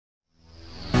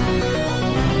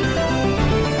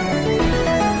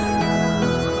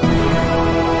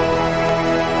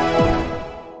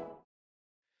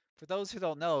those who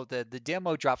don't know, the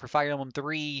demo drop for Fire Emblem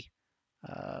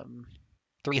um,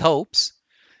 Three Hopes.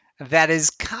 That is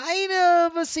kind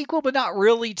of a sequel, but not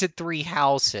really to Three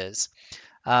Houses.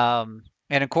 And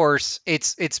of course,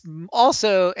 it's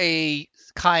also a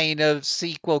kind of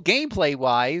sequel gameplay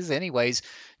wise, anyways,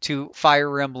 to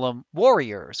Fire Emblem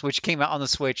Warriors, which came out on the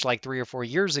Switch like 3 or 4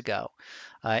 years ago.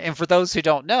 And for those who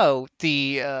don't know,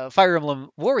 the Fire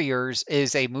Emblem Warriors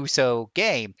is a Muso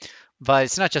game, but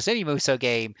it's not just any Muso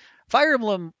game. Fire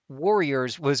Emblem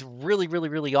Warriors was really, really,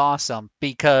 really awesome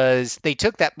because they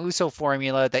took that Muso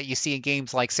formula that you see in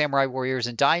games like Samurai Warriors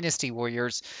and Dynasty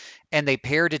Warriors, and they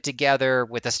paired it together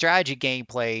with a strategy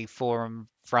gameplay from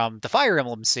the Fire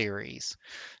Emblem series.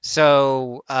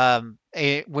 So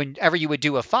whenever you would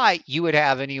do a fight, you would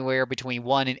have anywhere between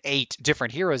 1 and 8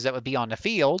 different heroes that would be on the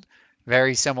field,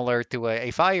 very similar to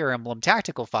a Fire Emblem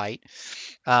tactical fight.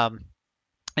 Um,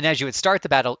 and as you would start the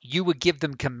battle, you would give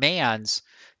them commands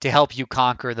to help you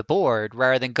conquer the board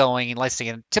rather than going, let's say,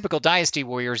 in a typical Dynasty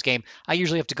Warriors game, I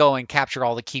usually have to go and capture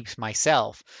all the keeps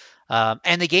myself.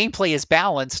 And the gameplay is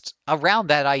balanced around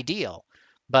that ideal.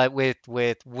 But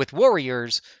with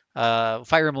Warriors,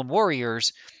 Fire Emblem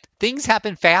Warriors, things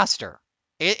happen faster.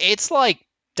 It's like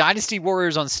Dynasty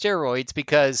Warriors on steroids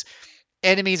because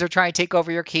enemies are trying to take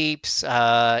over your keeps.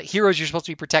 Heroes you're supposed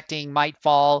to be protecting might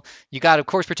fall. You got to, of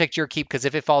course, protect your keep because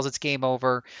if it falls, it's game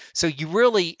over. So you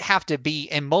really have to be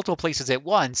in multiple places at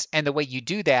once. And the way you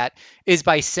do that is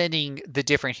by sending the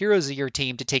different heroes of your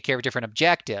team to take care of different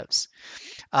objectives.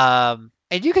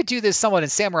 And you could do this somewhat in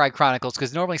Samurai Chronicles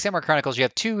because normally Samurai Chronicles you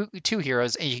have two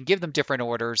heroes and you can give them different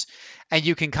orders, and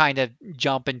you can kind of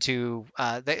jump into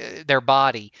their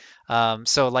body.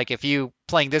 So like if you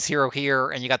playing this hero here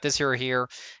and you got this hero here,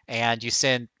 and you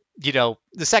send the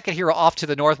second hero off to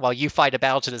the north while you fight a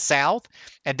battle to the south,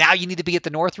 and now you need to be at the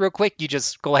north real quick, you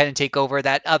just go ahead and take over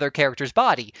that other character's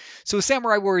body. So with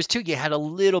Samurai Warriors 2, you had a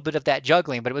little bit of that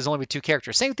juggling, but it was only with 2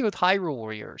 characters. Same thing with Hyrule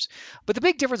Warriors. But the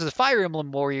big difference with Fire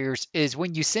Emblem Warriors is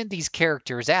when you send these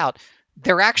characters out,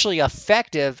 they're actually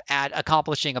effective at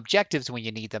accomplishing objectives when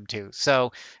you need them to.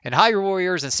 So in Hyrule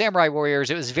Warriors and Samurai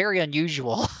Warriors, it was very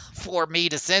unusual for me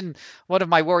to send one of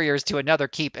my warriors to another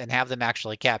keep and have them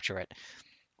actually capture it.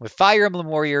 With Fire Emblem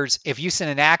Warriors, if you send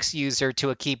an axe user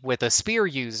to a keep with a spear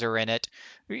user in it,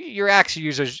 your axe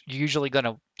user is usually going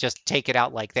to just take it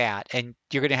out like that. And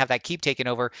you're going to have that keep taken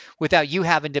over without you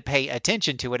having to pay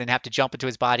attention to it and have to jump into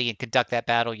his body and conduct that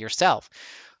battle yourself.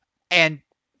 And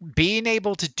being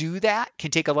able to do that can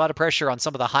take a lot of pressure on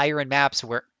some of the higher end maps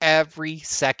where every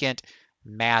second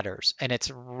matters. And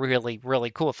it's really, really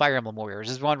cool. Fire Emblem Warriors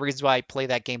this is one reason why I play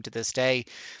that game to this day.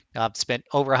 I've spent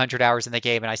over 100 hours in the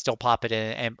game and I still pop it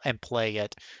in and play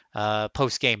it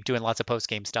post game, doing lots of post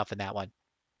game stuff in that one.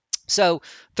 So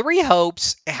Three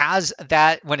Hopes has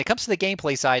that when it comes to the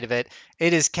gameplay side of it,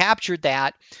 it has captured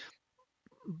that,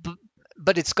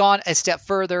 but it's gone a step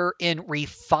further in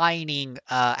refining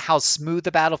how smooth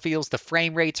the battle feels. The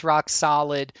frame rate's rock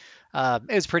solid.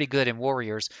 It was pretty good in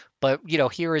Warriors, but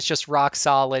here is just rock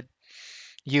solid.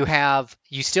 You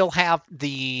still have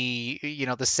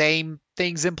the same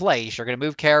things in place. You're going to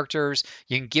move characters.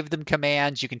 You can give them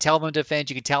commands. You can tell them to defend.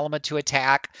 You can tell them to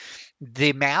attack.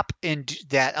 The map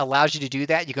that allows you to do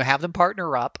that, you can have them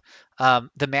partner up.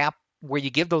 The map where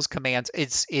you give those commands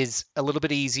is a little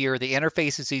bit easier. The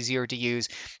interface is easier to use.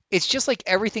 It's just like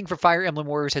everything for Fire Emblem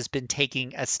Warriors has been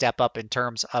taking a step up in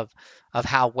terms of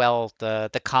how well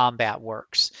the combat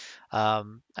works.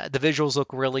 The visuals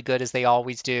look really good as they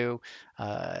always do.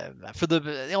 For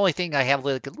the only thing I have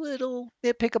like a little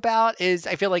nitpick about is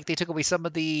I feel like they took away some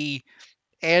of the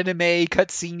anime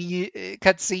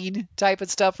cutscene type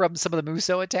of stuff from some of the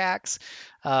Muso attacks.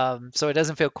 So it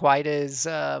doesn't feel quite as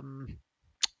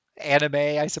anime,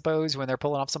 I suppose, when they're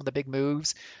pulling off some of the big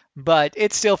moves, but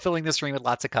it's still filling the screen with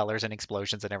lots of colors and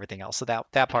explosions and everything else. So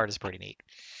that part is pretty neat.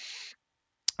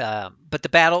 But the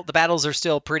battles are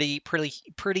still pretty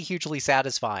hugely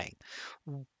satisfying.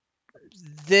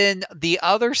 Then the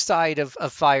other side of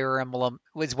Fire Emblem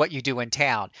is what you do in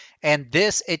town, and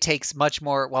this it takes much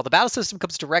more. While the battle system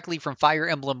comes directly from Fire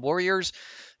Emblem Warriors,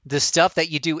 the stuff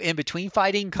that you do in between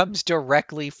fighting comes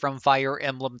directly from Fire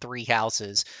Emblem Three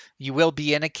Houses. You will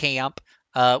be in a camp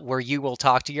where you will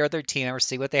talk to your other team members,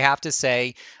 see what they have to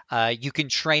say. You can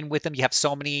train with them. You have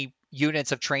so many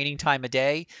units of training time a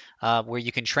day where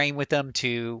you can train with them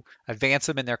to advance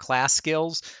them in their class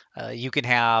skills. You can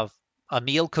have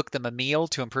cook them a meal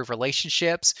to improve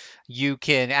relationships. You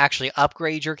can actually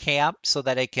upgrade your camp so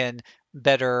that it can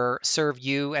better serve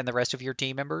you and the rest of your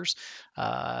team members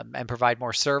and provide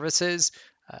more services.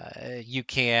 You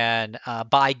can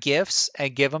buy gifts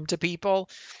and give them to people.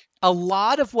 A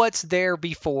lot of what's there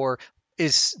before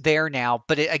is there now,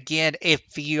 but again, it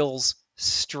feels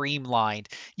streamlined.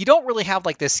 You don't really have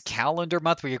like this calendar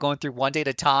month where you're going through one day at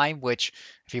a time, which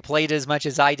if you played as much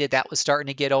as I did, that was starting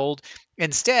to get old.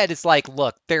 Instead, it's like,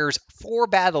 look, there's 4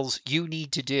 battles you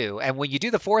need to do. And when you do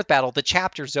the fourth battle, the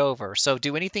chapter's over. So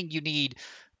do anything you need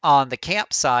on the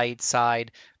campsite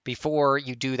side before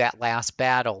you do that last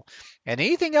battle. And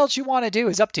anything else you want to do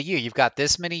is up to you. You've got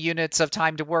this many units of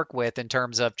time to work with in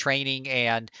terms of training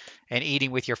and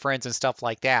eating with your friends and stuff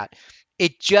like that.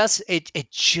 It just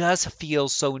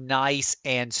feels so nice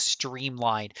and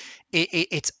streamlined.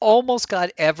 It's almost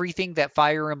got everything that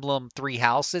Fire Emblem Three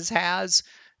Houses has.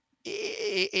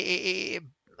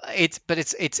 It's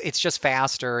just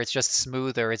faster, it's just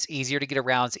smoother, it's easier to get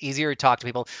around, it's easier to talk to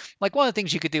people. Like one of the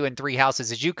things you could do in Three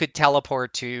Houses is you could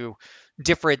teleport to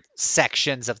different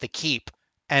sections of the keep,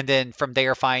 and then from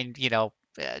there find, to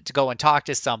go and talk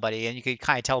to somebody, and you could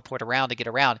kind of teleport around to get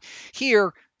around.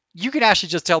 Here, you can actually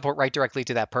just teleport right directly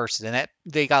to that person, and that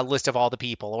they got a list of all the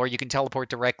people, or you can teleport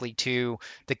directly to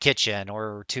the kitchen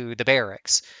or to the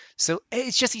barracks. So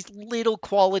it's just these little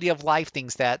quality of life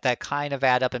things that kind of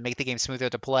add up and make the game smoother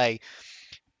to play.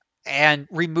 And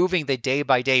removing the day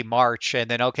by day march, and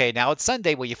then okay, now it's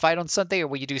Sunday. Will you fight on Sunday or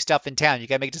will you do stuff in town? You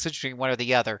gotta make a decision between one or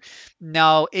the other.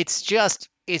 No, it's just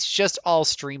all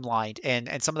streamlined,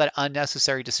 and some of that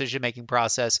unnecessary decision making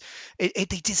process. They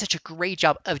did such a great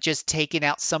job of just taking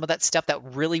out some of that stuff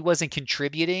that really wasn't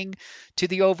contributing to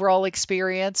the overall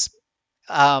experience,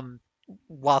 um,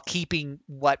 while keeping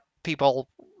what people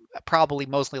probably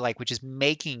mostly like, which is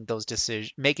making those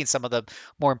decisions, making some of the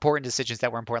more important decisions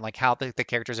that were important, like how the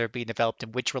characters are being developed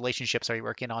and which relationships are you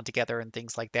working on together and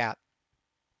things like that.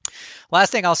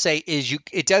 Last thing I'll say is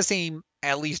it does seem,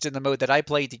 at least in the mode that I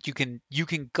played, that you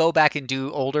can go back and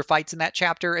do older fights in that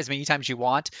chapter as many times you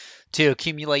want to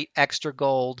accumulate extra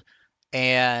gold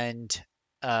and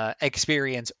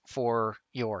experience for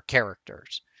your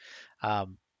characters.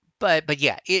 Um, but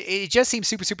yeah, it just seems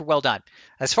super super well done.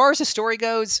 As far as the story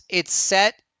goes, it's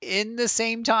set in the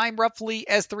same time roughly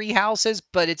as Three Houses,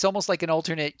 but it's almost like an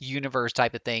alternate universe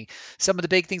type of thing. Some of the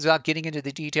big things, without getting into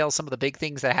the details, some of the big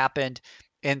things that happened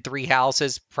in Three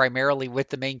Houses, primarily with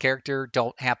the main character,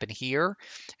 don't happen here.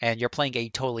 And you're playing a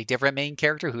totally different main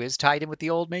character who is tied in with the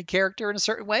old main character in a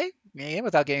certain way, yeah,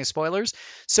 without getting spoilers.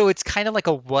 So it's kind of like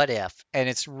a what if, and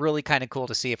it's really kind of cool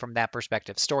to see it from that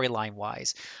perspective, storyline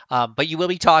wise. But you will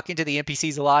be talking to the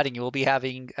NPCs a lot, and you will be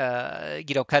having,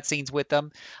 cutscenes with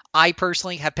them. I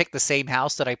personally have picked the same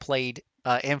house that I played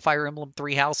in Fire Emblem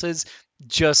Three Houses,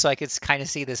 just so I could kind of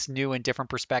see this new and different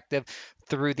perspective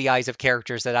through the eyes of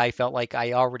characters that I felt like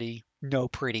I already know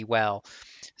pretty well.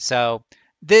 So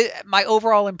my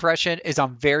overall impression is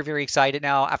I'm very, very excited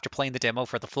now after playing the demo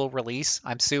for the full release.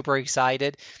 I'm super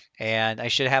excited, and I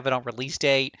should have it on release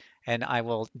date. And I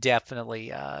will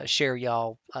definitely share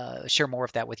more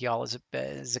of that with y'all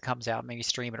as it comes out. Maybe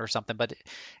stream it or something. But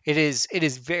it is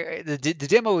very the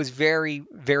demo is very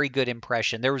very good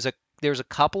impression. There was a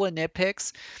couple of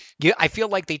nitpicks. Yeah, I feel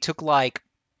like they took, like,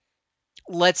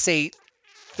 let's say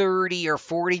 30 or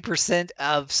 40%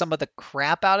 of some of the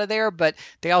crap out of there, but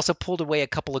they also pulled away a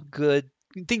couple of good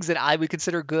things that I would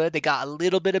consider good. They got a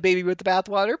little bit of baby with the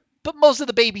bathwater, but most of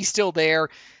the baby's still there,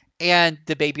 and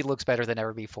the baby looks better than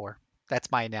ever before.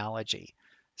 That's my analogy.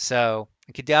 So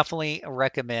I could definitely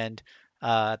recommend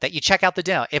that you check out the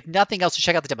demo. If nothing else, to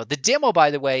check out the demo. The demo,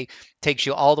 by the way, takes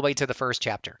you all the way to the first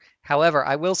chapter. However,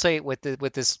 I will say with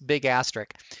this big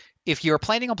asterisk, if you're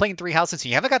planning on playing Three Houses and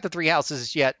you haven't got the Three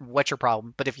Houses yet, what's your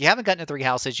problem? But if you haven't gotten to Three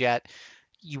Houses yet,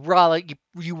 you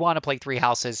want to play Three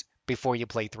Houses before you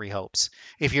play Three Hopes.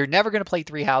 If you're never going to play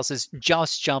Three Houses,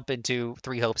 just jump into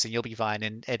Three Hopes and you'll be fine,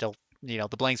 and it'll, the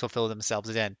blanks will fill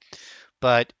themselves in.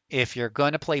 But if you're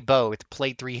going to play both,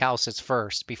 play Three Houses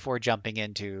first before jumping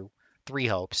into Three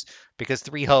Hopes, because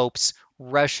Three Hopes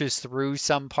rushes through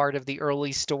some part of the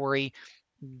early story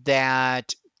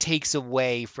that takes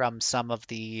away from some of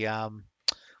the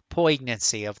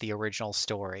poignancy of the original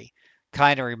story.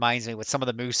 Kind of reminds me with some of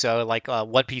the Muso, like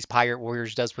One Piece Pirate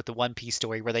Warriors does with the One Piece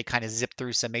story, where they kind of zip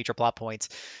through some major plot points,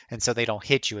 and so they don't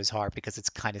hit you as hard because it's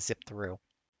kind of zipped through.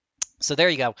 So there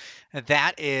you go.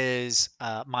 That is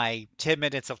my 10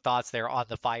 minutes of thoughts there on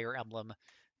the Fire Emblem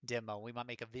demo. We might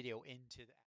make a video into that.